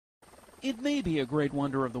It may be a great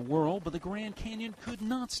wonder of the world, but the Grand Canyon could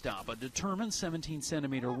not stop a determined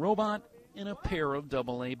 17-centimeter robot and a pair of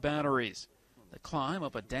AA batteries. The climb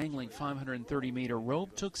up a dangling 530-meter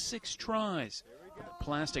rope took 6 tries, but the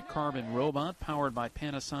plastic carbon robot powered by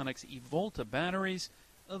Panasonic's EVOLTA batteries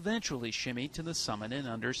eventually shimmied to the summit in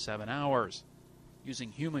under 7 hours.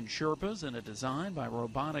 Using human Sherpas and a design by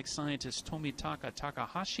robotics scientist Tomotaka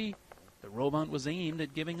Takahashi, the robot was aimed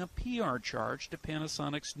at giving a PR charge to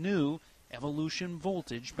Panasonic's new Evolution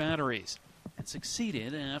voltage batteries, and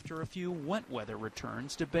succeeded after a few wet weather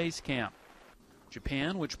returns to base camp.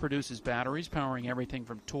 Japan, which produces batteries powering everything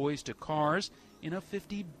from toys to cars in a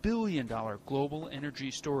 $50 billion global energy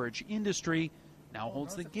storage industry, now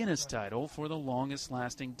holds the Guinness title for the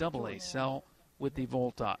longest-lasting AA cell with the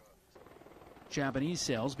EVOLTA. Japanese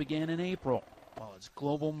sales began in April, while its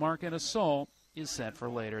global market assault is set for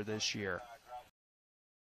later this year.